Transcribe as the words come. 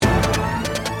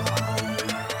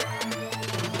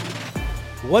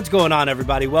What's going on,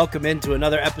 everybody? Welcome into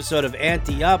another episode of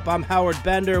Ante Up. I'm Howard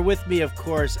Bender. With me, of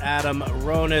course, Adam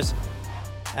Ronis.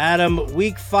 Adam,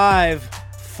 week 5,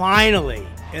 finally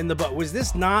in the book. Was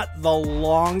this not the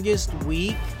longest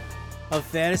week of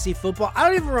fantasy football? I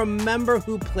don't even remember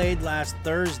who played last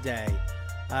Thursday,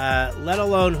 let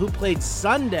alone who played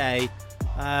Sunday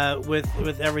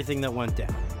with everything that went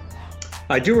down.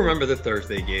 I do remember the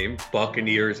Thursday game,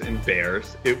 Buccaneers and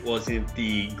Bears. It wasn't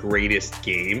the greatest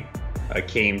game. It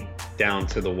came down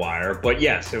to the wire. But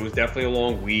yes, it was definitely a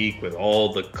long week with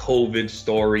all the COVID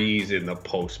stories and the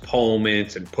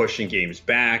postponements and pushing games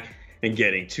back and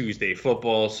getting Tuesday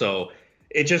football. So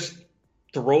it just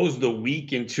throws the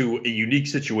week into a unique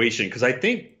situation because I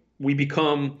think we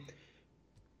become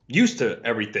used to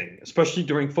everything, especially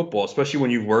during football, especially when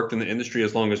you've worked in the industry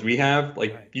as long as we have.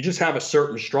 Like, right. You just have a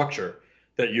certain structure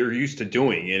that you're used to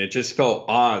doing. And it just felt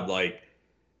odd, like,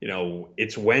 you know,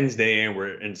 it's Wednesday and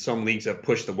we're in some leagues have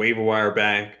pushed the waiver wire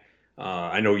back.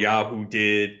 I know Yahoo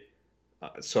did.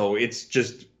 So it's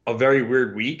just a very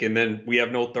weird week. And then we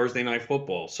have no Thursday night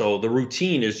football. So the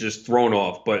routine is just thrown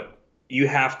off. But you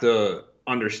have to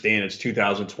understand it's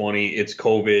 2020, it's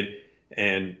COVID,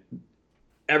 and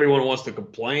everyone wants to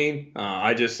complain.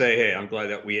 I just say, hey, I'm glad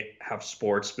that we have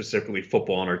sports, specifically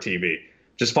football, on our TV.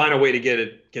 Just find a way to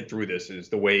get through this is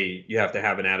the way you have to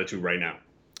have an attitude right now.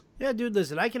 Yeah, dude,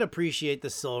 listen, I can appreciate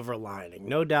the silver lining.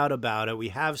 No doubt about it. We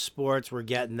have sports. We're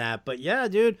getting that. But, yeah,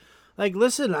 dude, like,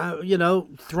 listen,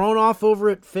 thrown off over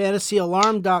at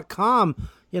fantasyalarm.com.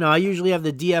 You know, I usually have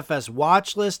the DFS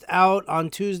watch list out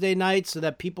on Tuesday nights so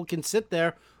that people can sit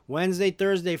there Wednesday,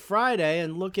 Thursday, Friday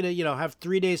and look at it, you know, have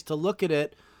 3 days to look at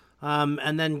it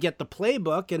and then get the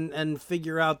playbook and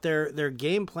figure out their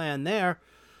game plan there.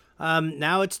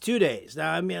 Now it's 2 days.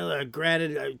 Now, I mean,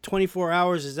 granted, 24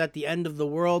 hours is at the end of the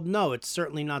world. No, it's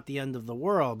certainly not the end of the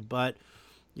world, but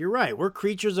you're right. We're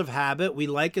creatures of habit. We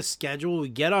like a schedule. We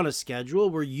get on a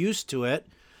schedule. We're used to it.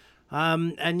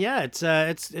 And yeah, it's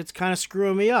kind of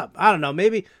screwing me up. I don't know.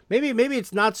 Maybe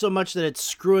it's not so much that it's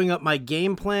screwing up my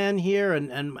game plan here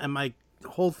and my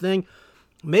whole thing.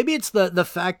 Maybe it's the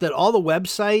fact that all the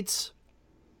websites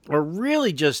are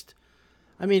really just,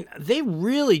 I mean, they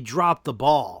really dropped the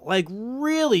ball. Like,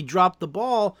 really dropped the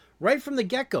ball right from the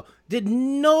get-go. Did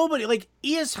nobody, like,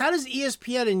 how does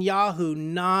ESPN and Yahoo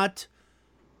not,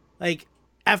 like,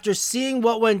 after seeing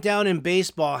what went down in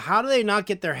baseball, how do they not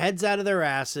get their heads out of their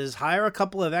asses, hire a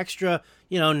couple of extra,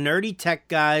 nerdy tech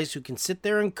guys who can sit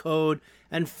there and code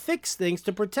and fix things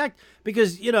to protect?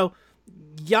 Because,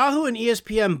 Yahoo and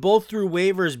ESPN both threw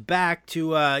waivers back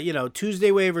to, Tuesday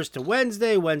waivers to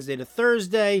Wednesday, Wednesday to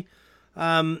Thursday,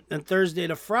 and Thursday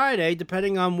to Friday,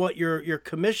 depending on what your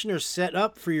commissioner set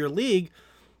up for your league.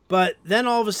 But then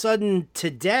all of a sudden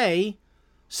today,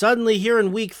 suddenly here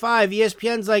in week 5,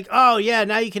 ESPN's like, oh yeah,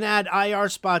 now you can add IR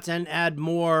spots and add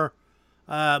more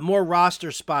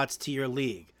roster spots to your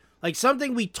league. Like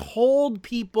something we told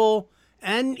people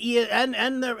and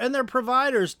their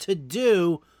providers to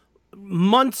do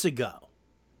months ago.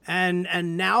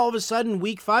 And now all of a sudden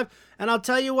week 5, and I'll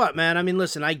tell you what, man, I mean,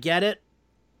 listen, I get it.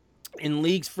 In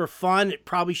leagues for fun, it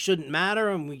probably shouldn't matter,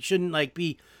 and we shouldn't like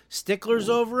be sticklers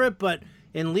over it. But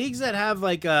in leagues that have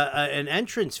like an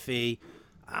entrance fee,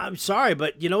 I'm sorry,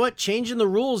 but you know what? Changing the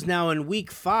rules now in week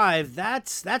 5,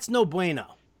 that's no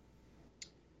bueno.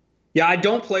 Yeah, I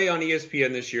don't play on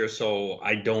ESPN this year, so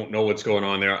I don't know what's going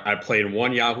on there. I played in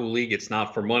one Yahoo league. It's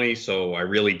not for money, so I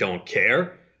really don't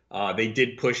care. They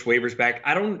did push waivers back.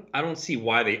 I don't see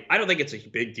why I don't think it's a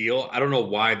big deal. I don't know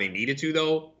why they needed to,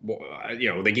 though.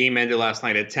 The game ended last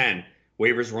night at 10.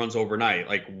 Waivers runs overnight.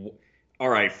 Like, all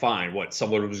right, fine. What,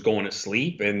 someone was going to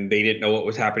sleep and they didn't know what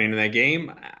was happening in that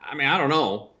game? I mean, I don't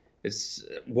know. It's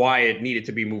why it needed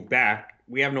to be moved back.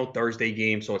 We have no Thursday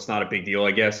game, so it's not a big deal,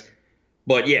 I guess.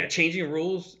 But yeah, changing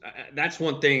rules, that's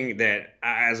one thing that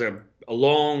as a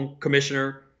long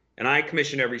commissioner, and I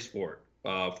commission every sport,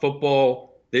 football.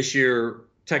 This year,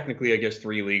 technically, I guess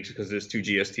 3 leagues because there's 2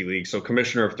 GST leagues. So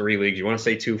commissioner of 3 leagues. You want to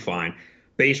say 2, fine.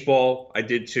 Baseball, I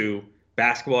did 2.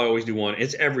 Basketball, I always do 1.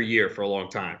 It's every year for a long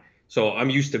time. So I'm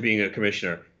used to being a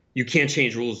commissioner. You can't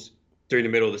change rules during the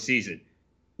middle of the season.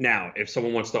 Now, if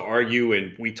someone wants to argue,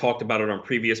 and we talked about it on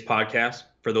previous podcasts,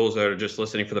 for those that are just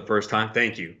listening for the first time,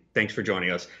 thank you. Thanks for joining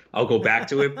us. I'll go back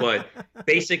to it. But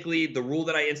basically, the rule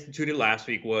that I instituted last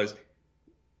week was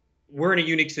we're in a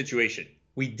unique situation.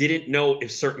 We didn't know if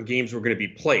certain games were going to be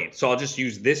played. So I'll just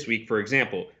use this week, for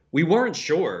example. We weren't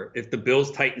sure if the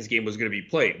Bills-Titans game was going to be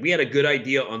played. We had a good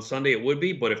idea on Sunday it would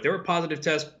be, but if there were positive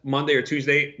tests Monday or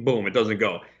Tuesday, boom, it doesn't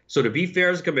go. So to be fair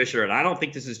as a commissioner, and I don't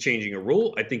think this is changing a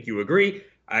rule, I think you agree,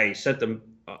 I sent them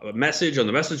a message on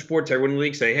the message board to everyone in the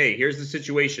league, say, hey, here's the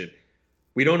situation.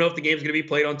 We don't know if the game's going to be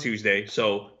played on Tuesday,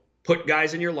 so put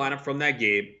guys in your lineup from that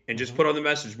game and just put on the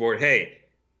message board, hey,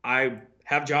 I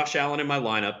have Josh Allen in my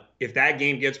lineup. If that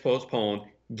game gets postponed,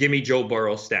 give me Joe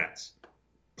Burrow's stats.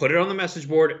 Put it on the message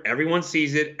board. Everyone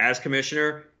sees it. As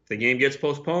commissioner, if the game gets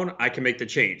postponed, I can make the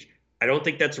change. I don't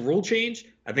think that's a rule change.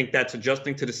 I think that's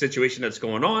adjusting to the situation that's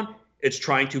going on. It's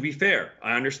trying to be fair.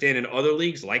 I understand in other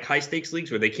leagues, like high-stakes leagues,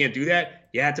 where they can't do that,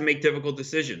 you have to make difficult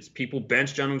decisions. People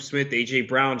bench Jonnu Smith, A.J.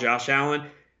 Brown, Josh Allen,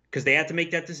 because they had to make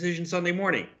that decision Sunday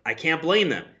morning. I can't blame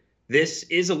them. This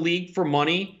is a league for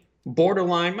money,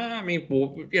 borderline. I mean,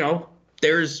 well,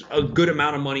 there's a good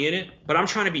amount of money in it, but I'm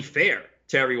trying to be fair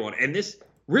to everyone. And it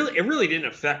really didn't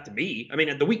affect me. I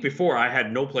mean, the week before, I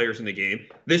had no players in the game.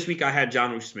 This week, I had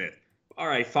Jonnu Smith. All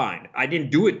right, fine. I didn't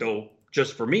do it, though,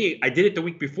 just for me. I did it the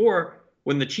week before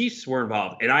when the Chiefs were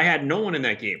involved, and I had no one in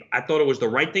that game. I thought it was the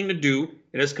right thing to do,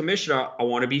 and as commissioner, I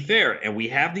want to be fair, and we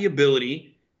have the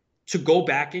ability to go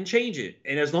back and change it.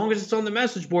 And as long as it's on the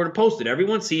message board and posted,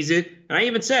 everyone sees it. And I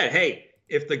even said, hey,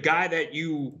 if the guy that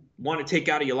you want to take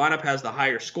out of your lineup has the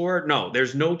higher score, no,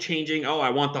 there's no changing, I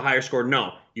want the higher score.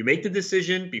 No, you make the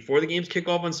decision before the games kick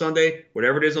off on Sunday,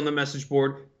 whatever it is on the message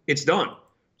board, it's done.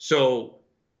 So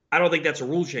I don't think that's a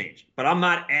rule change, but I'm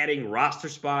not adding roster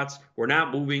spots. We're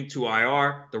not moving to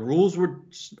IR. The rules were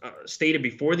stated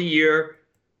before the year.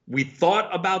 We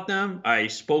thought about them. I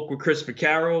spoke with Chris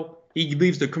Vaccaro. He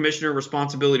leaves the commissioner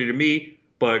responsibility to me,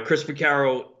 but Chris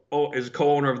Vaccaro is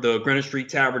co-owner of the Greenwich Street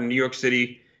Tavern in New York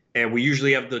City, and we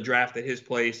usually have the draft at his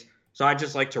place. So I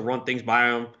just like to run things by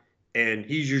him, and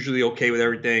he's usually okay with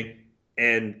everything.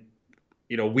 And,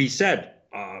 we said,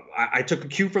 I took a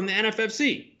cue from the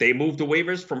NFFC. They moved the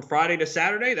waivers from Friday to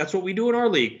Saturday. That's what we do in our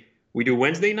league. We do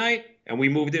Wednesday night, and we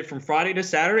moved it from Friday to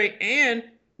Saturday. And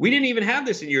we didn't even have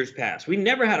this in years past. We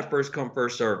never had a first come,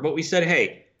 first serve. But we said,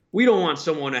 hey, we don't want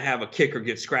someone to have a kicker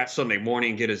get scratched Sunday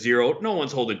morning and get a 0. No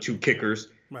one's holding 2 kickers.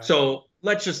 Right. So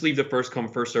let's just leave the first come,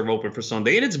 first serve open for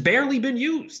Sunday. And it's barely been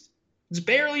used. It's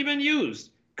barely been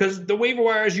used because the waiver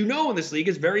wire, as you know, in this league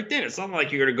is very thin. It's not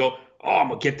like you're going to go, I'm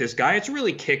going to get this guy. It's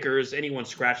really kickers, anyone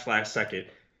scratched last second.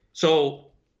 So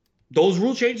those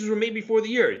rule changes were made before the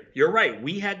year. You're right.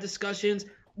 We had discussions.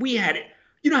 We had it.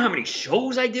 You know how many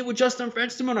shows I did with Justin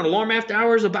Fensterman on Alarm After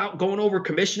Hours about going over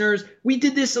commissioners? We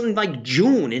did this in like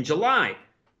June and July.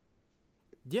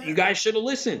 Yeah. You guys should have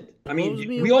listened. I mean,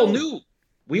 we all knew.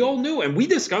 We all knew. And we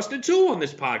discussed it too on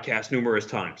this podcast numerous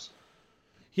times.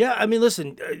 Yeah, I mean,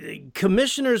 listen,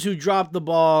 commissioners who drop the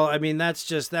ball, I mean, that's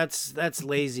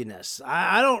laziness.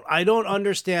 I don't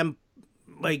understand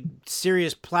like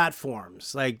serious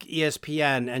platforms like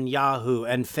ESPN and Yahoo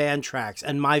and Fantrax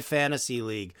and My Fantasy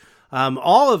League.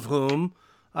 All of whom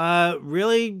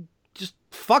really just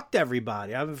fucked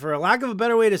everybody. I mean, for a lack of a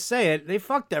better way to say it, they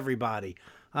fucked everybody.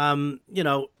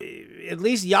 At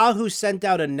least Yahoo sent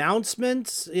out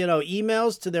announcements,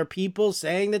 emails to their people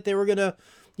saying that they were going to,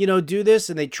 do this,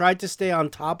 and they tried to stay on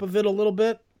top of it a little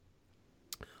bit.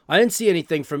 I didn't see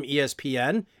anything from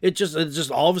ESPN. It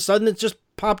just all of a sudden it just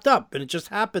popped up, and it just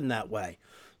happened that way.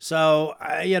 So,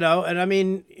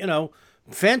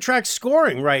 Fantrax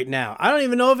scoring right now. I don't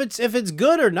even know if it's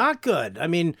good or not good. I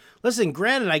mean, listen,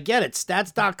 granted, I get it.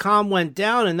 Stats.com went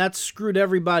down, and that screwed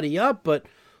everybody up, but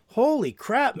holy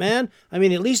crap, man. I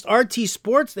mean, at least RT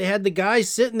Sports, they had the guys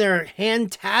sitting there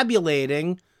hand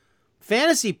tabulating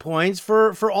fantasy points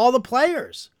for all the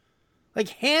players. Like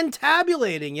hand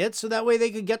tabulating it so that way they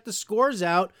could get the scores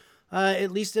out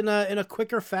at least in a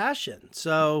quicker fashion.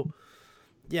 So,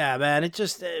 yeah, man, it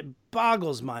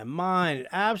boggles my mind. It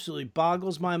absolutely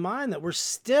boggles my mind that we're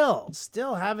still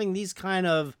having these kind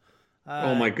of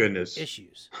oh my goodness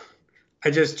issues.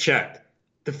 I just checked.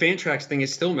 The Fantrax thing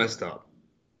is still messed up.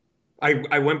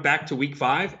 I went back to week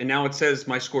 5 and now it says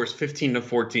my score is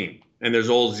 15-14 and there's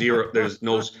all 0. There's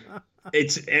no.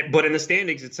 But in the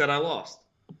standings it said I lost.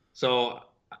 So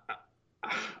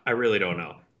I really don't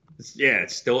know.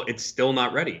 It's still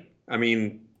not ready. I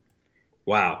mean,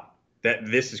 wow.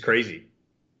 This is crazy.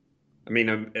 I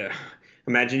mean,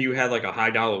 imagine you had like a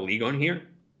high dollar league on here.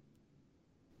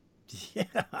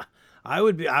 Yeah, I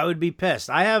would be pissed.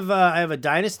 I have a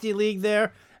dynasty league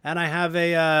there, and I have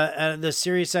the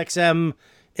SiriusXM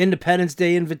Independence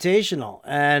Day Invitational,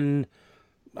 and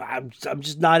I'm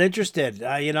just not interested.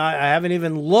 I haven't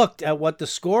even looked at what the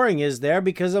scoring is there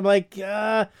because I'm like,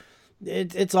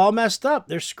 it's all messed up.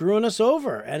 They're screwing us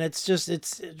over, and it's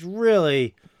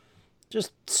really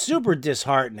just super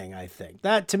disheartening, I think.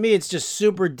 That, to me, it's just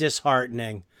super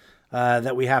disheartening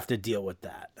that we have to deal with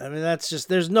that. I mean,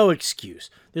 there's no excuse.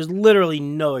 There's literally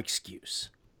no excuse.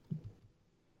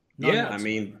 None Yeah, I whatsoever.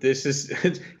 mean, this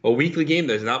is a weekly game.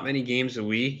 There's not many games a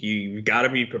week. You got to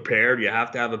be prepared. You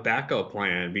have to have a backup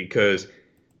plan because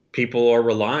people are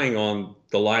relying on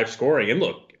the live scoring. And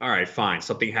look, all right, fine,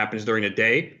 something happens during the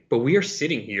day, but we are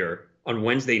sitting here on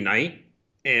Wednesday night,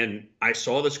 and I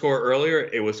saw the score earlier.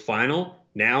 It was final.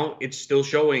 Now it's still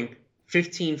showing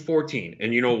 15-14.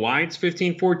 And you know why it's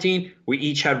 15-14? We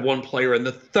each had one player in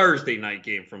the Thursday night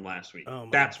game from last week. Oh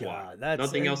my That's why. God. That's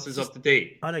Nothing else it's is just up to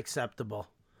date. unacceptable.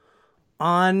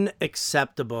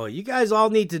 Unacceptable. You guys all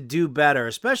need to do better,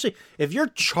 especially if you're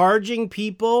charging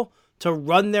people to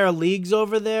run their leagues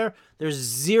over there. There's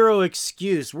zero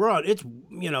excuse.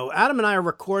 Adam and I are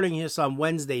recording this on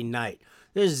Wednesday night.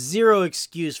 There's zero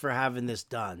excuse for having this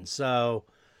done. So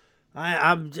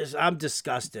I'm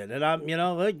disgusted. And I'm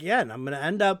going to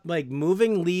end up like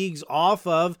moving leagues off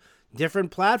of different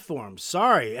platforms.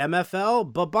 Sorry,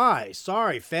 MFL, bye-bye.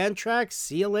 Sorry, Fantrax,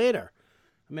 see you later.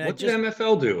 I mean, What did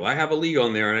MFL do? I have a league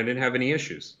on there and I didn't have any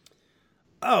issues.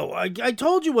 Oh, I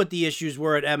told you what the issues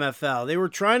were at MFL. They were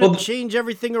trying to change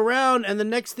everything around, and the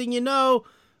next thing you know,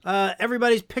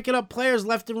 everybody's picking up players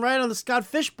left and right on the Scott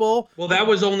Fish Bowl. Well, that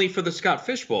was only for the Scott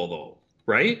Fish Bowl, though,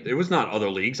 right? It was not other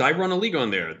leagues. I run a league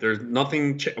on there. There's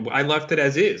nothing. I left it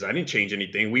as is. I didn't change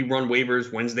anything. We run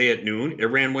waivers Wednesday at noon. It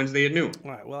ran Wednesday at noon.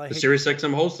 All right. Well, the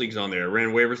SiriusXM host league's on there. It ran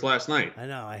waivers last night. I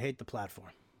know. I hate the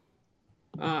platform.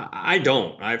 I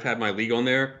don't. I've had my league on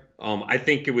there. I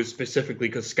think it was specifically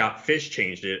because Scott Fish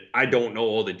changed it. I don't know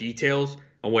all the details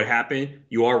on what happened.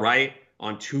 You are right.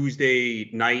 On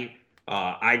Tuesday night,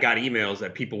 I got emails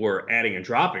that people were adding and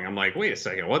dropping. I'm like, wait a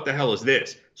second, what the hell is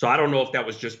this? So I don't know if that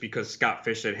was just because Scott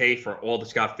Fish said, hey, for all the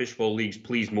Scott Fish Bowl leagues,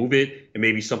 please move it, and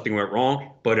maybe something went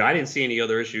wrong. But I didn't see any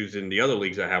other issues in the other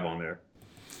leagues I have on there.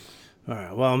 All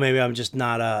right. Well, maybe I'm just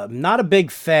not a big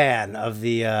fan of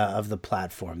the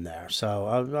platform there.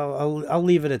 So I'll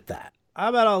leave it at that. How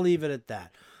about I'll leave it at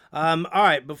that? All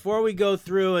right. Before we go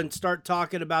through and start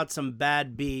talking about some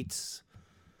bad beats,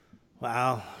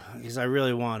 well, because I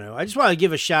really want to, I just want to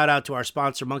give a shout out to our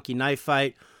sponsor, Monkey Knife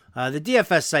Fight, the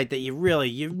DFS site that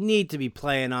you need to be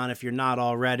playing on if you're not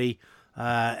already.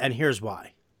 And here's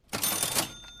why.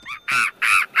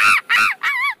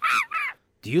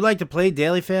 Do you like to play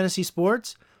daily fantasy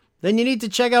sports? Then you need to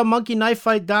check out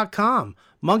monkeyknifefight.com.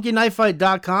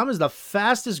 monkeyknifefight.com is the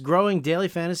fastest growing daily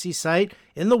fantasy site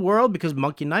in the world because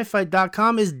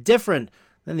monkeyknifefight.com is different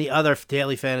than the other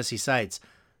daily fantasy sites.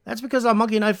 That's because on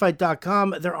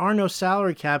monkeyknifefight.com there are no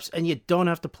salary caps and you don't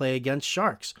have to play against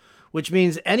sharks, which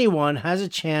means anyone has a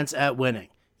chance at winning.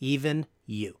 Even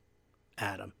you,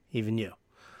 Adam, even you.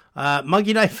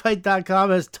 monkeyknifefight.com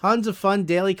has tons of fun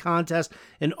daily contests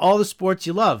in all the sports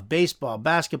you love. Baseball,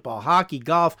 basketball, hockey,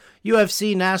 golf,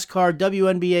 UFC, NASCAR,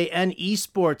 WNBA, and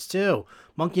esports too.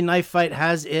 Monkey Knife Fight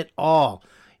has it all.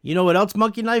 You know what else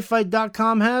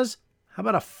monkeyknifefight.com has? How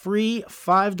about a free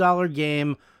 $5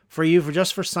 game for you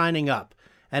for signing up?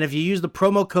 And if you use the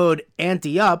promo code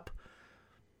ANTEUP,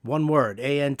 one word,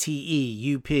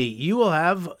 ANTEUP, you will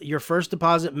have your first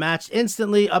deposit matched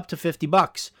instantly up to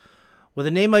 $50. With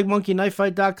a name like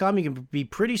monkeyknifefight.com, you can be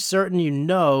pretty certain you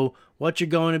know what you're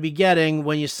going to be getting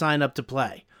when you sign up to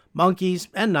play. Monkeys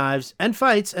and knives and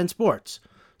fights and sports.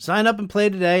 Sign up and play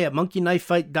today at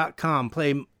monkeyknifefight.com.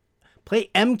 Play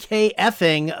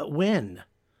MKFing win.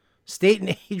 State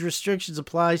and age restrictions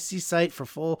apply. See site for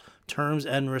full terms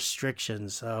and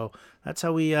restrictions. So that's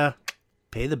how we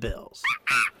pay the bills.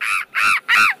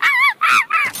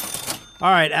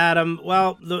 All right, Adam.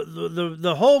 Well,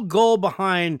 the whole goal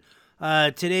behind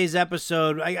today's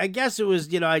episode, I guess it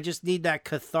was, I just need that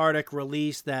cathartic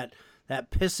release, that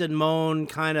piss and moan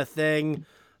kind of thing.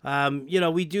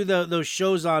 We do those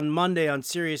shows on Monday on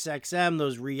SiriusXM,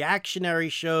 those reactionary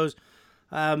shows.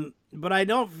 But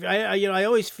I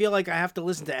always feel like I have to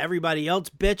listen to everybody else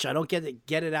bitch. I don't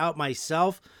get it out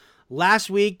myself. Last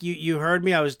week, you heard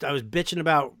me. I was bitching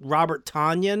about Robert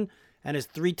Tonyan and his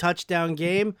 3-touchdown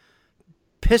game.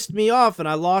 Pissed me off, and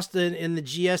I lost in the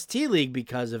GST league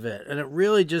because of it, and it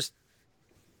really just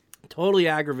totally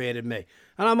aggravated me.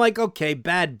 And I'm like, okay,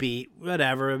 bad beat,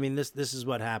 whatever. I mean, this is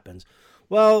what happens.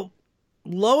 Well,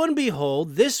 lo and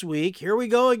behold, this week, here we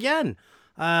go again.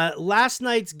 Last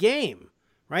night's game,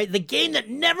 right? The game that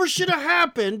never should have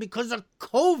happened because of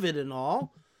COVID and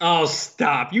all. Oh,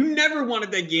 stop. You never wanted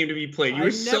that game to be played. You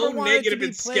were so negative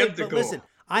and skeptical. But listen,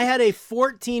 I had a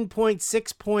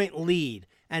 14.6 point lead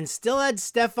and still had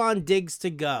Stefon Diggs to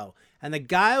go. And the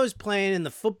guy I was playing in the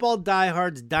Football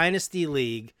Diehards Dynasty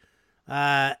League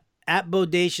at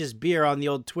Bodacious Beer on the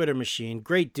old Twitter machine.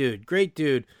 Great dude.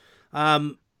 He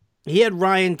had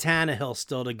Ryan Tannehill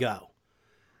still to go.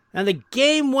 And the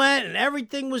game went and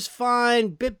everything was fine.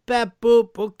 Bip, bap,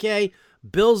 boop. Okay.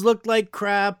 Bills looked like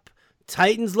crap.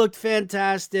 Titans looked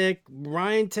fantastic.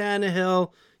 Ryan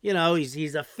Tannehill,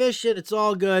 he's efficient. It's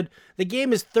all good. The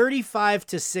game is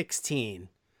 35-16.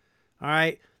 All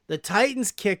right. The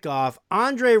Titans kick off.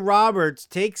 Andre Roberts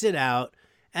takes it out,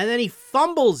 and then he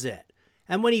fumbles it.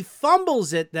 And when he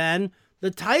fumbles it, then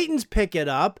the Titans pick it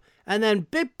up, and then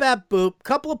bip, bap, boop.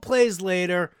 Couple of plays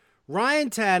later, Ryan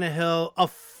Tannehill,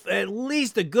 at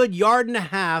least a good yard and a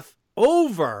half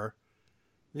over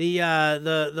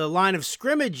the line of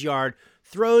scrimmage yard,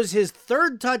 throws his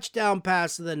third touchdown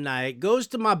pass of the night, goes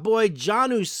to my boy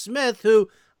Jonnu Smith, who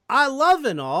I love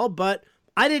and all, but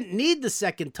I didn't need the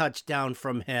second touchdown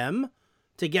from him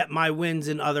to get my wins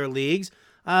in other leagues.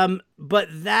 But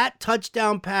that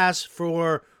touchdown pass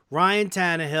for Ryan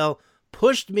Tannehill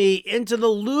pushed me into the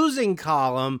losing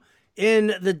column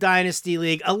in the Dynasty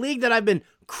League, a league that I've been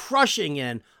crushing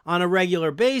in on a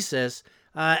regular basis.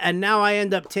 And now I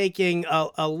end up taking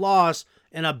a loss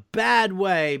in a bad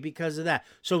way because of that.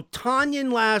 So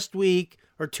Tanyan last week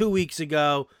or 2 weeks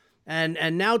ago,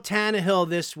 and now Tannehill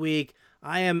this week.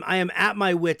 I am at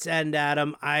my wit's end,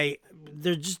 Adam.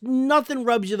 There's just nothing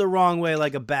rubs you the wrong way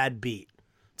like a bad beat.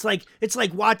 It's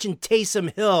like watching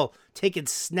Taysom Hill taking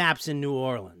snaps in New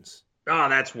Orleans. Oh,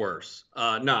 that's worse.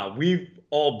 No, we've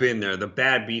all been there. The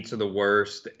bad beats are the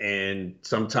worst, and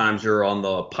sometimes you're on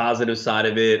the positive side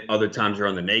of it. Other times you're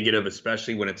on the negative,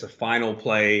 especially when it's a final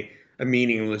play, a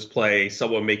meaningless play,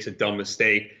 someone makes a dumb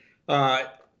mistake. I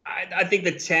think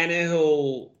the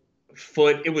Tannehill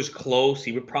foot, it was close.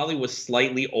 He probably was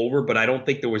slightly over, but I don't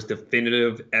think there was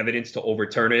definitive evidence to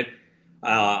overturn it.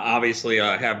 Obviously,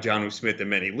 I have Jonnu Smith in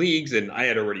many leagues, and I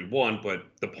had already won, but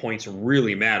the points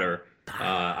really matter.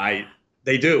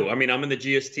 They do. I mean, I'm in the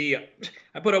GST.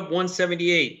 I put up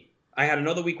 178. I had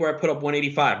another week where I put up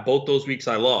 185. Both those weeks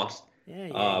I lost.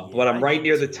 But I'm right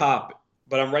near the top.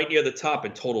 But I'm right near the top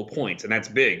in total points, and that's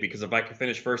big because if I can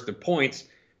finish first in points,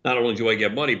 not only do I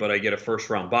get money, but I get a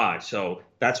first-round bye. So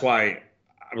that's why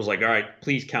I was like, all right,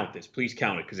 please count this. Please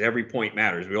count it because every point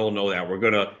matters. We all know that. We're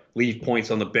going to leave points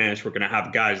on the bench. We're going to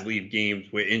have guys leave games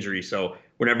with injury. So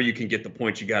whenever you can get the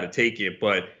points, you got to take it.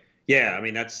 But, yeah, I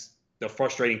mean, that's the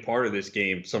frustrating part of this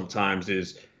game sometimes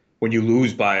is when you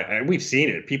lose by – and we've seen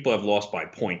it. People have lost by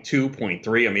 0.2,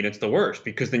 0.3. I mean, it's the worst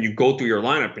because then you go through your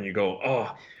lineup and you go,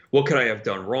 oh, what could I have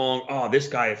done wrong? Oh, this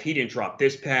guy, if he didn't drop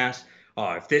this pass –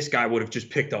 if this guy would have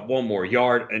just picked up one more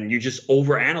yard, and you just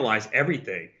overanalyze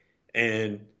everything.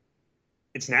 And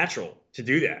it's natural to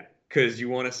do that because you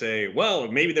want to say,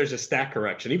 well, maybe there's a stat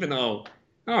correction, even though,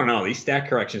 I don't know, these stat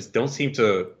corrections don't seem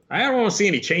to, I don't want to see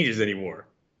any changes anymore.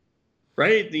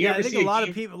 Right? I think a lot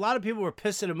of people were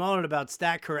pissing and moaning about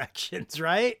stat corrections,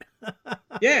 right?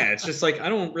 Yeah, it's just like I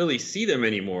don't really see them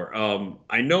anymore.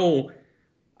 I know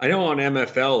on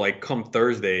MFL, like come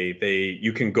Thursday,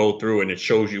 you can go through and it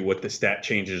shows you what the stat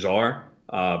changes are.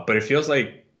 But it feels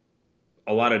like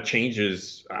a lot of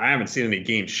changes. I haven't seen any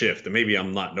game shift, and maybe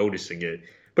I'm not noticing it.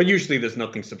 But usually there's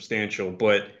nothing substantial.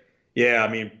 But yeah,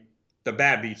 I mean, the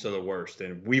bad beats are the worst,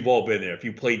 and we've all been there. If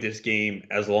you played this game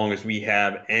as long as we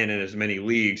have and in as many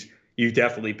leagues, you've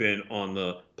definitely been on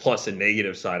the plus and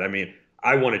negative side. I mean,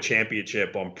 I won a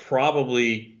championship on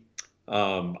probably.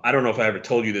 I don't know if I ever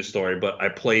told you this story, but I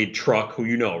played Truck, who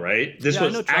you know, right? This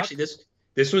was actually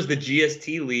this was the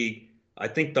GST league. I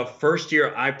think the first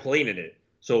year I played in it.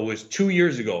 So it was 2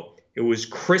 years ago. It was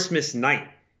Christmas night,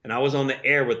 and I was on the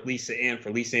air with Lisa Ann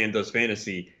for Lisa Ann Does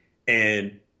Fantasy,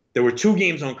 and there were 2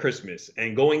 games on Christmas.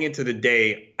 And going into the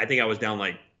day, I think I was down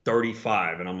like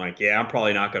 35, and I'm like, yeah, I'm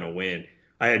probably not going to win.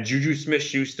 I had Juju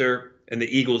Smith-Schuster and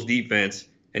the Eagles defense,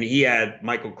 and he had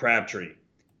Michael Crabtree.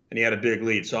 And he had a big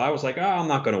lead. So I was like, I'm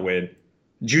not going to win.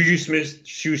 Juju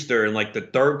Smith-Schuster in like the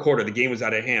third quarter, the game was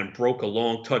out of hand, broke a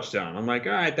long touchdown. I'm like,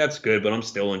 all right, that's good, but I'm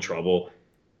still in trouble.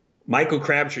 Michael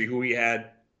Crabtree, who he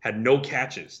had no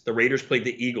catches. The Raiders played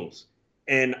the Eagles.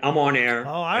 And I'm on air.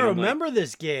 Oh, I remember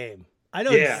this game. I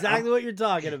know exactly what you're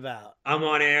talking about. I'm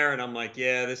on air, and I'm like,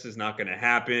 yeah, this is not going to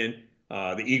happen.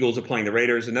 The Eagles are playing the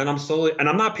Raiders. And then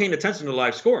I'm not paying attention to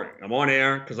live scoring. I'm on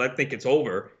air because I think it's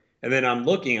over. And then I'm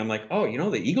looking, I'm like, oh,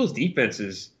 the Eagles defense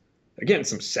is getting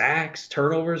some sacks,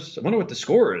 turnovers. I wonder what the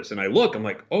score is. And I look, I'm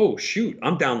like, oh, shoot,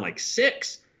 I'm down like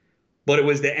 6. But it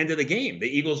was the end of the game. The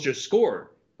Eagles just scored.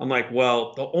 I'm like,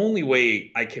 well, the only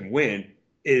way I can win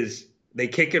is they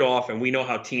kick it off, and we know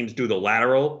how teams do the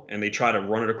lateral, and they try to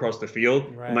run it across the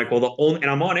field. Right. I'm like, well, and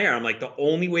I'm on air. I'm like, the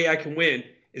only way I can win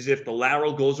is if the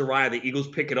lateral goes awry, the Eagles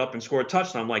pick it up and score a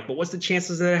touchdown. I'm like, but what's the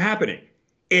chances of that happening?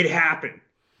 It happened.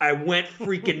 I went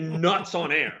freaking nuts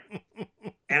on air.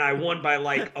 and I won by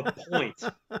like a point.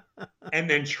 And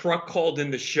then Truck called in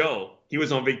the show. He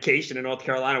was on vacation in North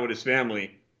Carolina with his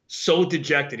family. So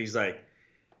dejected. He's like,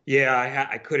 yeah,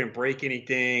 I couldn't break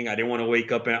anything. I didn't want to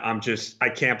wake up and I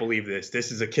can't believe this.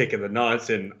 This is a kick in the nuts.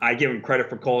 And I give him credit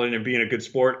for calling and being a good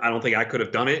sport. I don't think I could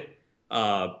have done it.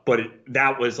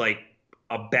 That was like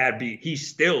a bad beat. He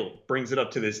still brings it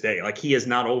up to this day. Like, he is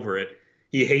not over it.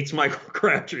 He hates Michael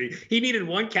Crabtree. He needed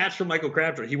one catch from Michael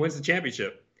Crabtree. He wins the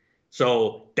championship.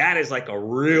 So that is like a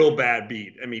real bad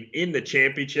beat. I mean, in the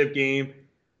championship game,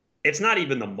 it's not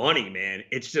even the money, man.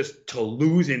 It's just to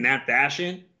lose in that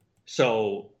fashion.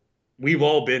 So we've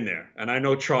all been there. And I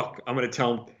know Truck, I'm going to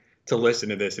tell him to listen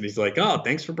to this. And he's like, oh,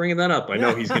 thanks for bringing that up. I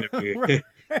know he's going to be. Right.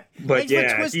 But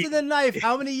thanks for twisting the knife.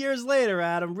 How many years later,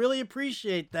 Adam? Really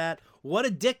appreciate that. What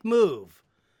a dick move.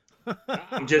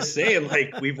 I'm just saying,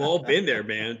 like, we've all been there,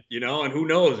 man. And who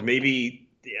knows? Maybe,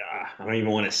 I don't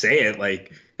even want to say it.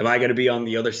 Like, am I going to be on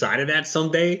the other side of that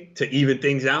someday to even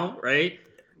things out, right?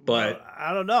 But well,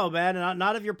 I don't know, man.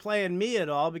 Not if you're playing me at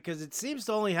all, because it seems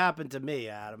to only happen to me,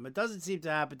 Adam. It doesn't seem to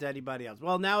happen to anybody else.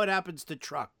 Well, now it happens to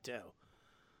Truck too.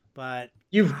 But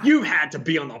you've had to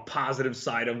be on the positive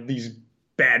side of these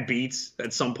bad beats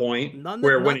at some point none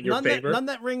where it went in your favor. None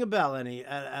that ring a bell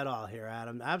at all here,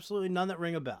 Adam. Absolutely none that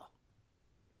ring a bell.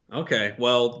 Okay,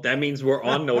 well, that means we're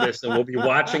on notice, and we'll be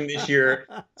watching this year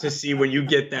to see when you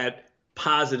get that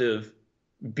positive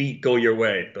beat go your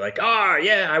way. Be like,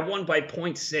 yeah, I won by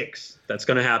 0.6. That's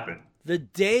going to happen. The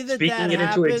day that Speaking that it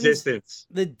happens, into existence.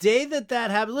 The day that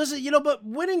happens, listen, but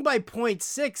winning by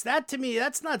 0.6, that to me,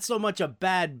 that's not so much a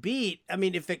bad beat. I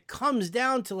mean, if it comes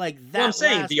down to like that, well, I'm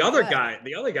saying the other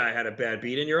play, guy had a bad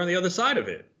beat, and you're on the other side of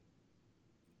it.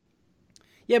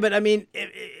 Yeah, but I mean,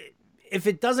 if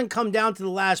it doesn't come down to the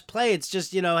last play, it's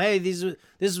just, hey,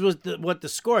 this was what the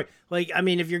score. Like, I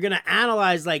mean, if you're going to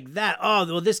analyze like that,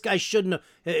 this guy shouldn't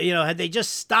have, had they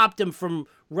just stopped him from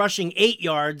rushing 8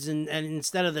 yards and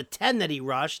instead of the 10 that he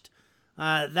rushed,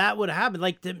 that would happen.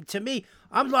 Like, to me,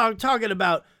 I'm talking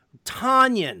about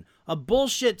Tonyan, a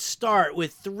bullshit start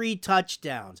with 3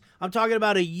 touchdowns. I'm talking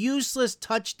about a useless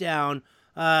touchdown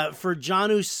for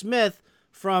Jonnu Smith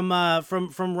from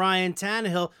Ryan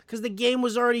Tannehill, because the game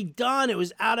was already done. It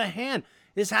was out of hand.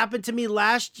 This happened to me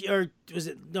last year,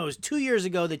 it was 2 years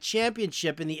ago, the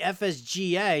championship in the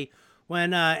FSGA,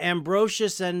 when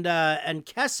Ambrosius and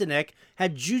Kesenick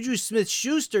had Juju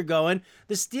Smith-Schuster going.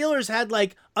 The Steelers had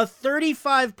like a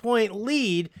 35-point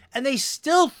lead, and they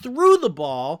still threw the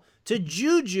ball to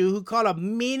Juju, who caught a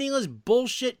meaningless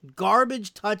bullshit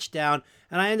garbage touchdown,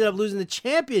 and I ended up losing the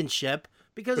championship.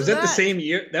 Was that the same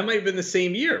year? That might have been the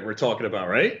same year we're talking about,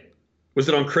 right? Was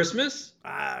it on Christmas?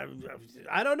 I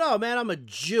don't know, man. I'm a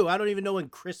Jew. I don't even know when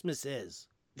Christmas is.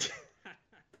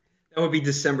 That would be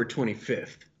December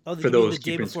 25th. Oh, for those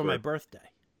the day before my birthday.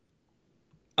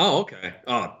 Oh, okay.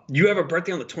 You have a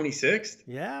birthday on the 26th?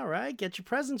 Yeah, right. Get your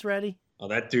presents ready.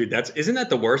 Oh, isn't that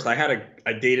the worst? I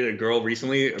dated a girl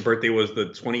recently. Her birthday was the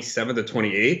 27th or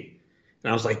 28th.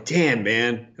 And I was like, damn,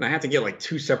 man. And I have to get like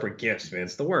 2 separate gifts, man.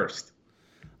 It's the worst.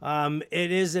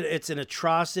 It's an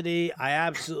atrocity. I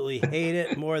absolutely hate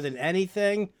it more than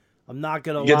anything. I'm not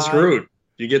going to lie. You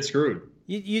get screwed.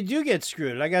 You do get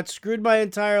screwed. I got screwed my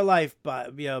entire life,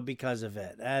 because of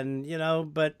it. And,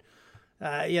 it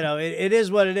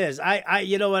is what it is.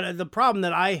 The problem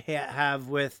that I have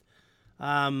with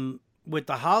the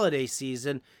holiday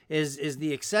season is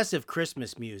the excessive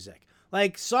Christmas music.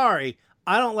 Like, sorry,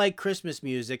 I don't like Christmas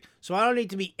music, so I don't need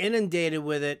to be inundated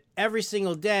with it every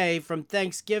single day from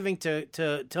Thanksgiving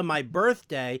to my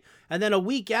birthday. And then a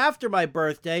week after my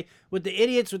birthday, with the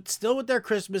idiots still with their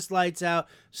Christmas lights out,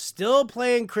 still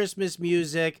playing Christmas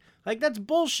music. Like, that's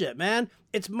bullshit, man.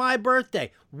 It's my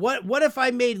birthday. What if I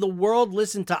made the world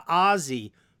listen to Ozzy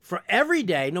for every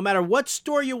day, no matter what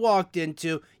store you walked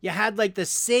into, you had like the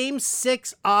same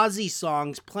 6 Ozzy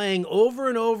songs playing over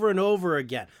and over and over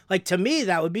again. Like, to me,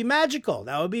 that would be magical.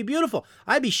 That would be beautiful.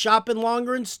 I'd be shopping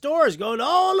longer in stores, going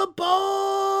all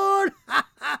aboard.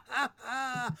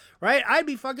 Right? I'd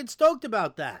be fucking stoked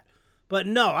about that. But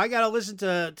no, I got to listen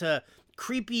to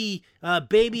creepy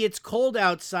Baby It's Cold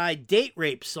Outside date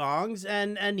rape songs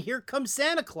and Here Comes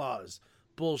Santa Claus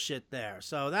bullshit there.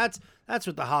 So that's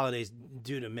what the holidays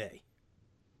do to me.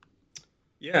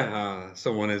 Yeah,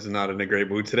 someone is not in a great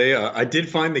mood today. I did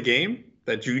find the game,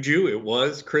 that Juju. It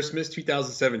was Christmas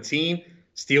 2017,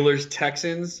 Steelers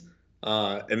Texans,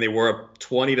 and they were up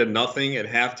 20-0 at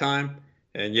halftime.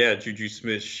 And yeah, Juju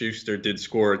Smith-Schuster did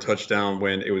score a touchdown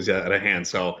when it was out of hand.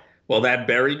 So, well, that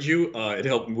buried you. It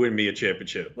helped win me a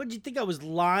championship. What, did you think I was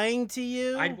lying to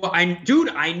you?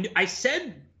 I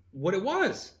said what it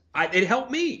was. It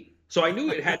helped me. So I knew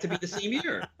it had to be the same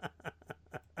year.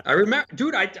 I remember,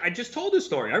 dude, I just told this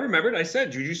story. I remembered. I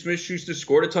said Juju Smith-Schuster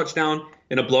scored a touchdown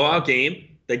in a blowout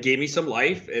game that gave me some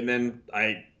life. And then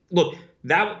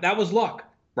that was luck,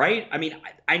 right? I mean,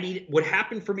 I need what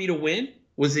happened for me to win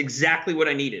was exactly what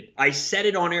I needed. I said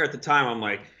it on air at the time. I'm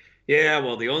like, yeah,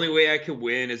 well, the only way I could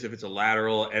win is if it's a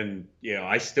lateral. And,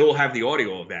 I still have the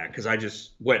audio of that because I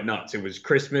just went nuts. It was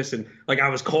Christmas and I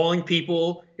was calling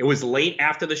people. It was late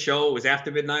after the show. It was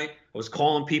after midnight. I was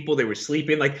calling people. They were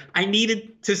sleeping. I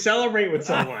needed to celebrate with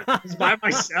someone. I was by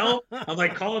myself. I'm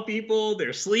calling people.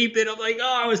 They're sleeping. I'm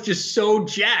I was just so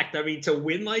jacked. I mean, to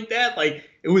win like that,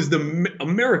 it was a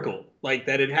miracle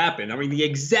that had happened. I mean, the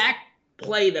exact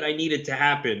play that I needed to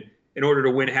happen in order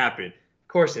to win happened. Of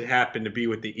course, it happened to be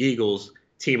with the Eagles,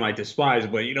 team I despise.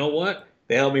 But you know what?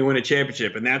 They helped me win a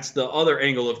championship. And that's the other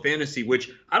angle of fantasy, which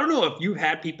I don't know if you've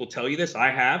had people tell you this. I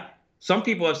have. Some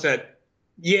people have said,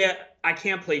 yeah, I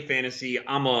can't play fantasy.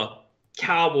 I'm a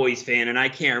Cowboys fan, and I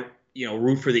can't,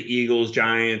 root for the Eagles,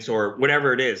 Giants, or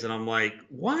whatever it is. And I'm like,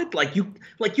 what?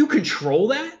 You control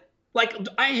that?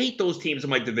 I hate those teams in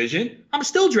my division. I'm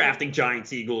still drafting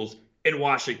Giants, Eagles, and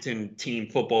Washington team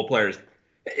football players.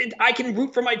 I can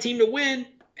root for my team to win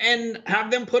and have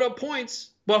them put up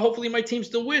points, but hopefully my team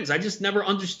still wins. I just never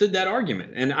understood that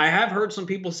argument. And I have heard some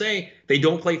people say they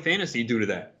don't play fantasy due to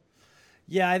that.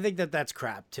 Yeah, I think that's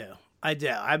crap too. I do.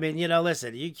 I mean,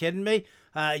 listen, are you kidding me?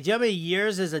 Do you know how many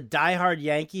years as a diehard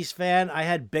Yankees fan I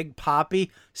had Big Papi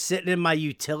sitting in my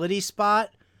utility spot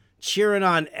cheering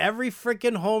on every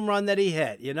freaking home run that he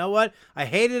hit? You know what? I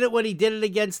hated it when he did it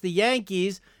against the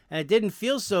Yankees, and it didn't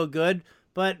feel so good.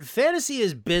 But fantasy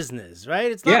is business,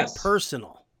 right? It's not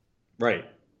personal. Right.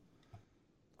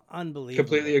 Unbelievable.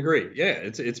 Completely agree. Yeah,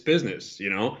 it's business,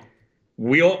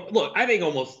 We all look, I think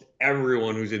almost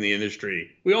everyone who's in the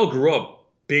industry, we all grew up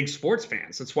big sports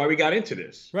fans. That's why we got into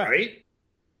this, right?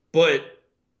 But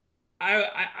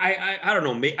I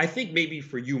don't know. I think maybe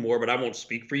for you more, but I won't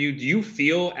speak for you. Do you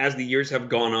feel as the years have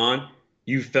gone on,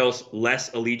 you felt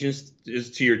less allegiance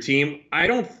to your team? I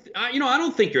don't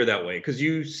think you're that way because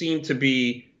you seem to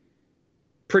be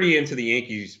pretty into the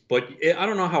Yankees, but I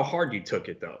don't know how hard you took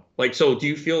it though. So do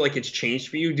you feel like it's changed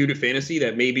for you due to fantasy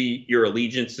that maybe your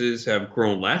allegiances have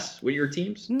grown less with your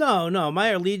teams? No, my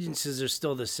allegiances are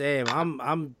still the same.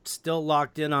 I'm still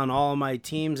locked in on all of my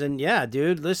teams. And yeah,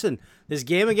 dude, listen, this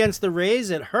game against the Rays,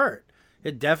 it hurt.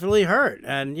 It definitely hurt.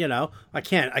 And, I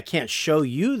can't show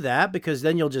you that because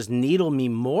then you'll just needle me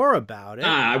more about it.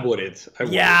 I wouldn't.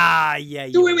 Yeah.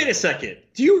 Dude, wait a second.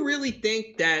 Do you really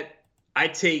think that I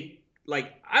take,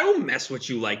 I don't mess with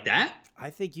you like that? I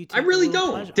think you. I really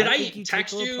don't. Pleasure. Did I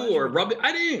text you or rub it?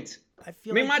 I didn't. I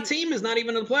mean, my team is not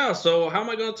even in the playoffs, so how am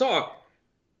I going to talk?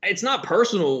 It's not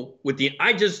personal with the.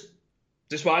 I just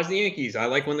despise the Yankees. I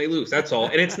like when they lose. That's all.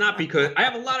 And it's not because I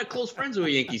have a lot of close friends who are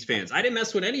Yankees fans. I didn't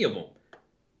mess with any of them.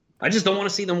 I just don't want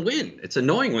to see them win. It's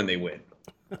annoying when they win.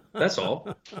 That's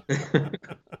all.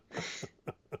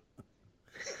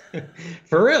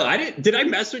 For real, did I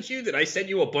mess with you? Did I send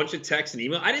you a bunch of texts and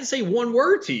email? I didn't say one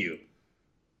word to you.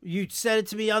 You said it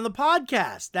to me on the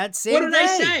podcast that same day. What did I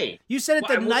say? You said it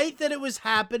the night that it was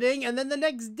happening, and then the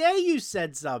next day you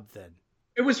said something.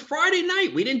 It was Friday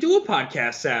night. We didn't do a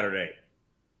podcast Saturday.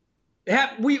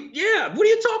 What are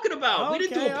you talking about? Okay, we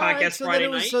didn't do a podcast Friday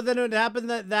night. So then it happened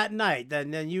that night.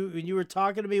 Then you were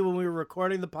talking to me when we were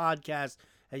recording the podcast,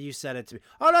 and you said it to me.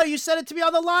 Oh no, you said it to me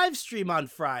on the live stream on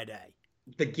Friday.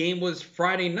 The game was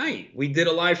Friday night. We did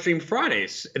a live stream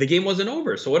Fridays. The game wasn't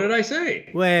over. So what did I say?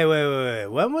 Wait.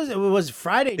 When was it? It was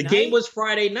Friday night? The game was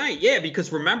Friday night. Yeah,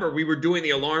 because remember, we were doing the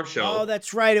alarm show. Oh,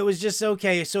 that's right. It was just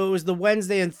okay. So it was the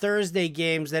Wednesday and Thursday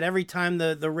games that every time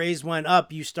the Rays went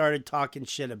up, you started talking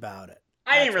shit about it.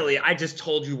 I just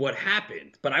told you what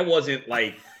happened, but I wasn't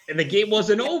and the game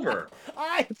wasn't over.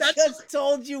 I just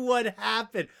told you what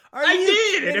happened. I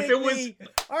did. And if it was...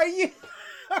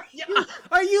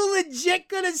 Are you legit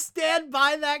gonna stand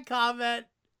by that comment?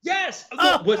 Yes.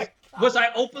 Was I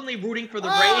openly rooting for the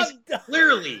Rays? No.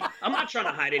 Clearly. I'm not trying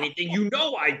to hide anything.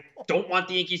 I don't want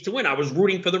the Yankees to win. I was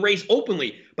rooting for the Rays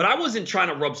openly, but I wasn't trying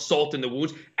to rub salt in the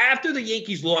wounds. After the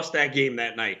Yankees lost that game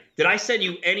that night, did I send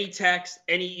you any text,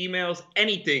 any emails,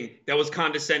 anything that was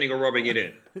condescending or rubbing it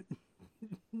in?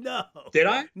 No. Did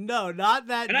I? No, not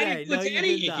that and day. I didn't look to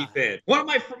any Yankee fan. One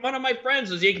of my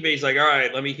friends was Yankee fan. He's like, all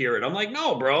right, let me hear it. I'm like,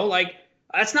 no, bro.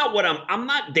 That's not what I'm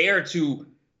not there to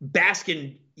bask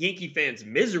in Yankee fans'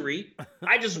 misery.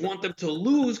 I just want them to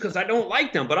lose because I don't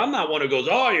like them. But I'm not one who goes,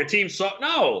 oh, your team sucks.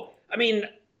 No. I mean,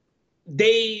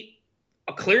 they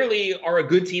clearly are a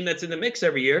good team that's in the mix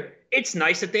every year. It's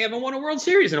nice that they haven't won a World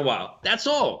Series in a while. That's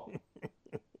all.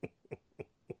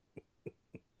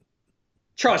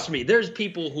 Trust me, there's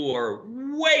people who are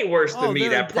way worse than me there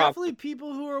are that definitely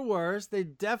people who are worse. They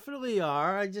definitely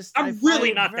are. I I'm find really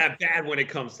it not that bad when it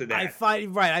comes to that. I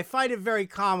find it very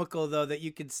comical though that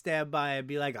you can stand by and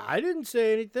be like, I didn't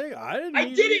say anything. I didn't. I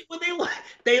did it when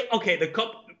the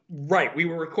couple. Right, we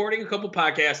were recording a couple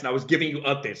podcasts, and I was giving you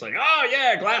updates like, oh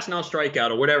yeah, Glasnow strikeout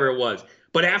or whatever it was.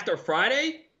 But after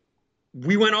Friday,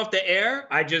 we went off the air.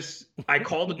 I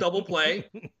called a double play.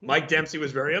 Mike Dempsey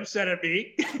was very upset at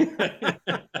me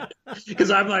because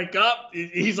I'm like,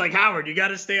 he's like, Howard, you got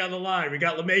to stay on the line. We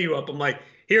got LeMahieu up. I'm like,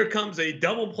 here comes a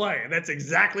double play, and that's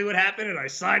exactly what happened. And I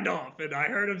signed off, and I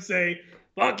heard him say,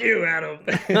 "Fuck you, Adam."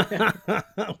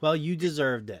 Well, you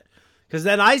deserved it. Because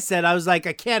then I said, I was like,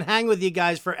 I can't hang with you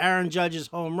guys for Aaron Judge's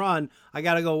home run. I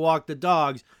got to go walk the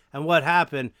dogs. And what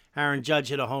happened? Aaron Judge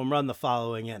hit a home run the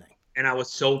following inning. And I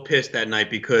was so pissed that night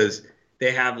because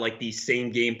they have like these same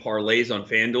game parlays on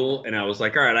FanDuel. And I was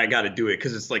like, all right, I got to do it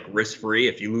because it's like risk free.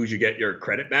 If you lose, you get your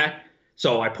credit back.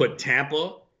 So I put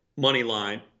Tampa money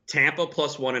line, Tampa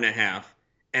plus 1.5.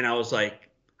 And I was like,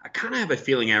 I kind of have a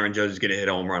feeling Aaron Judge is going to hit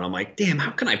a home run. I'm like, damn,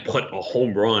 how can I put a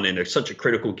home run in such a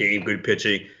critical game, good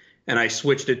pitching? And I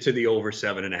switched it to the over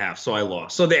 7.5, so I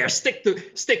lost. So there, stick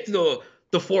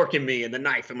the fork in me and the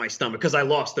knife in my stomach because I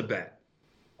lost the bet.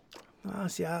 Oh,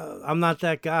 see, I'm not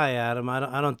that guy, Adam.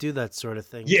 I don't do that sort of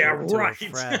thing. Yeah, to right. A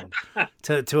friend,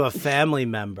 to a family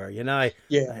member.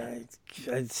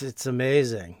 It's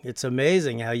amazing. It's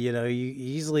amazing how you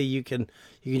easily you can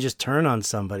just turn on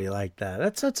somebody like that.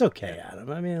 That's okay,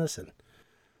 Adam. I mean, listen,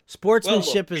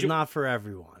 sportsmanship is not for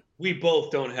everyone. We both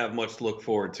don't have much to look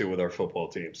forward to with our football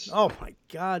teams. Oh, my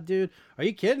God, dude. Are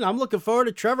you kidding? I'm looking forward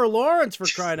to Trevor Lawrence for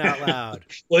crying out loud.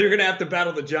 Well, you're going to have to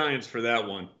battle the Giants for that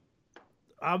one.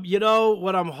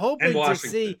 What I'm hoping to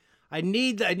see, I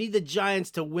need the Giants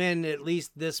to win at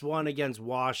least this one against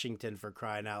Washington for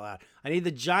crying out loud. I need the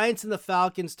Giants and the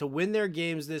Falcons to win their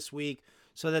games this week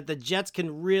so that the Jets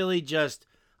can really just,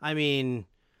 cutting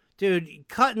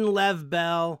Lev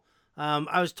Bell.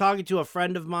 I was talking to a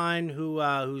friend of mine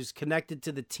who's connected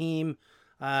to the team.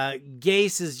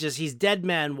 Gase he's dead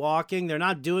man walking. They're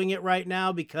not doing it right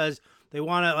now because they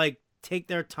want to take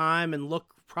their time and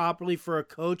look properly for a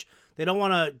coach. They don't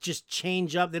want to just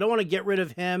change up. They don't want to get rid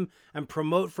of him and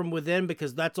promote from within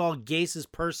because that's all Gase's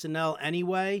personnel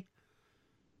anyway.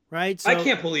 Right? So, I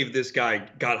can't believe this guy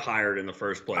got hired in the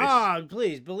first place.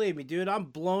 Please believe me, dude. I'm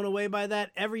blown away by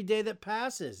that every day that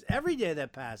passes. Every day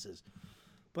that passes.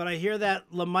 But I hear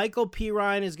that LaMichael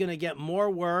Pirine is going to get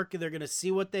more work. They're going to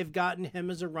see what they've gotten him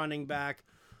as a running back.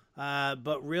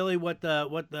 But really what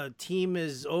the team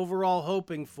is overall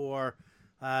hoping for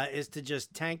is to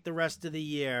just tank the rest of the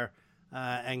year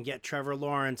and get Trevor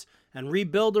Lawrence and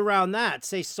rebuild around that.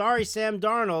 Say, sorry, Sam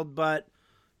Darnold, but,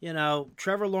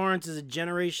 Trevor Lawrence is a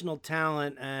generational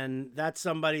talent, and that's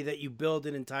somebody that you build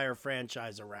an entire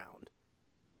franchise around.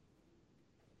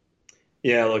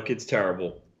 Yeah, look, it's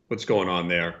terrible what's going on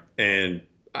there. And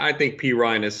I think P.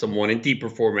 Ryan is someone in deeper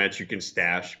formats you can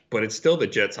stash, but it's still the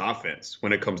Jets offense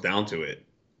when it comes down to it.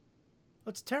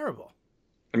 That's terrible.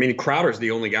 Crowder's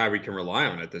the only guy we can rely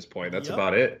on at this point. That's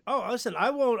about it. Oh, listen, I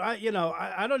won't,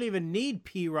 I don't even need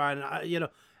P. Ryan,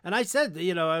 and I said,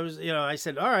 I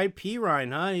said, all right, P.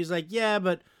 Ryan, huh? And he's like, yeah,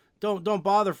 but don't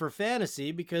bother for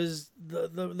fantasy because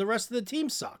the rest of the team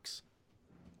sucks.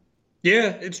 Yeah,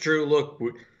 it's true. Look,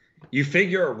 you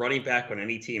figure a running back on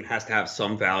any team has to have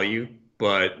some value,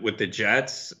 but with the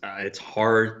Jets, it's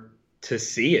hard to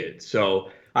see it.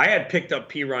 So I had picked up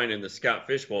P. Ryan in the Scott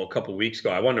Fishbowl a couple weeks ago.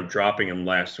 I wound up dropping him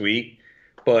last week.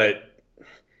 But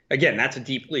again, that's a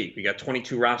deep league. We got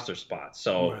 22 roster spots.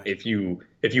 So right. if you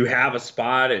have a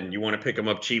spot and you want to pick him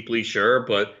up cheaply, sure.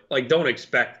 But don't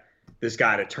expect this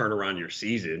guy to turn around your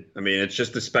season. It's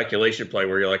just a speculation play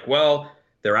where you're like, well,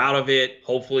 they're out of it.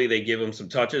 Hopefully they give him some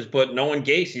touches. But knowing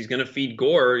Gase, he's going to feed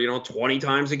Gore, 20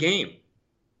 times a game.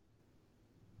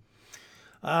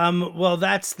 Well,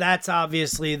 that's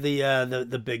obviously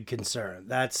the big concern.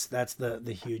 That's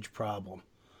the huge problem.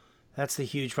 That's the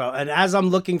huge problem. And as I'm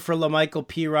looking for LaMichael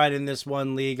Pirine in this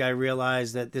one league, I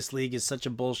realize that this league is such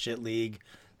a bullshit league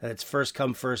that it's first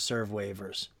come, first serve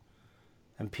waivers.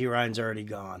 And Pirine's already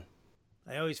gone.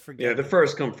 I always forget. Yeah, the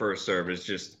first come, first serve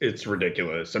is it's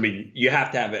ridiculous. You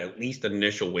have to have at least an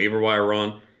initial waiver wire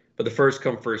run, but the first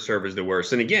come, first serve is the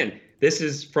worst. And again, this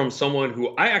is from someone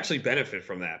who I actually benefit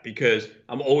from that because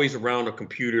I'm always around a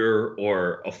computer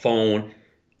or a phone,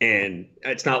 and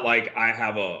it's not like I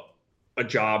have a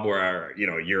job where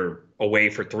you're away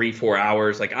for 3-4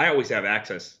 hours. I always have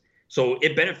access, so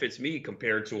it benefits me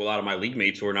compared to a lot of my league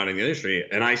mates who are not in the industry,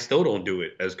 and I still don't do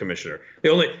it as commissioner.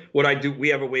 What I do, we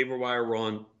have a waiver wire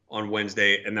run on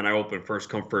Wednesday, and then I open first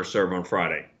come, first serve on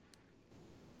Friday.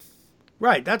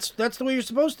 Right. That's the way you're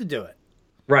supposed to do it.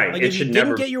 Right. Like, if you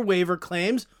didn't get your waiver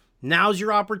claims, now's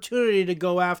your opportunity to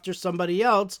go after somebody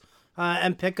else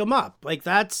and pick them up. Like,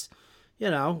 that's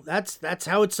how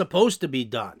it's supposed to be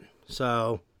done.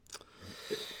 So,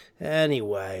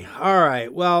 anyway. All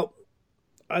right. Well,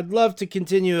 I'd love to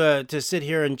continue to sit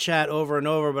here and chat over and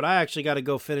over, but I actually got to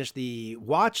go finish the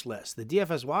watch list, the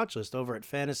DFS watch list over at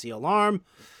Fantasy Alarm,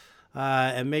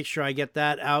 and make sure I get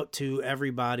that out to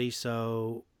everybody.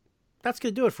 So that's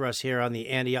going to do it for us here on the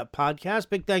Ante Up podcast.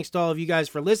 Big thanks to all of you guys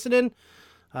for listening.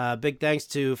 Big thanks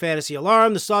to Fantasy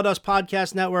Alarm, the Sawdust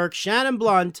Podcast Network, Shannon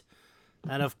Blunt,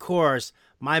 and of course,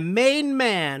 my main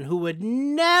man who would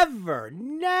never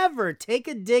take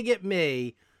a dig at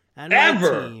me and my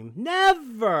team.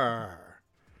 Never,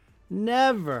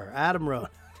 Adam Ronis.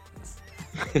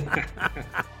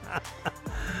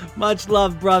 Much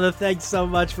love, brother. Thanks so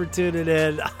much for tuning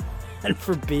in and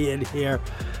for being here.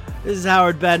 This is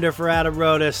Howard Bender for Adam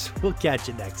Ronis. We'll catch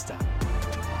you next time.